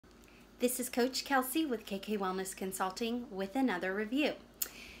This is Coach Kelsey with KK Wellness Consulting with another review.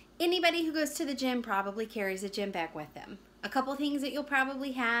 Anybody who goes to the gym probably carries a gym bag with them. A couple things that you'll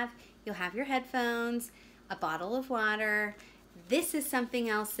probably have. You'll have your headphones, a bottle of water. This is something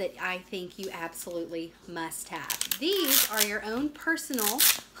else that I think you absolutely must have. These are your own personal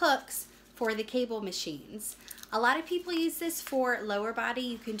hooks for the cable machines. A lot of people use this for lower body.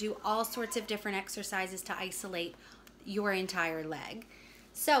 You can do all sorts of different exercises to isolate your entire leg.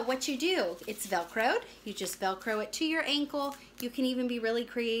 So what you do, it's Velcroed. You just Velcro it to your ankle. You can even be really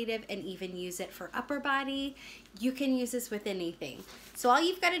creative and even use it for upper body. You can use this with anything. So all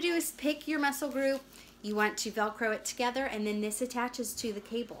you've got to do is pick your muscle group. You want to Velcro it together, and then this attaches to the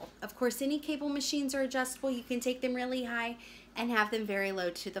cable. Of course, any cable machines are adjustable. You can take them really high and have them very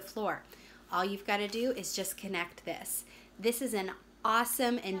low to the floor. All you've got to do is just connect this. This is an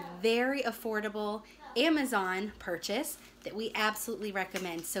awesome and very affordable Amazon purchase that we absolutely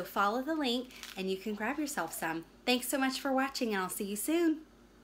recommend. So follow the link and you can grab yourself some. Thanks so much for watching, and I'll see you soon.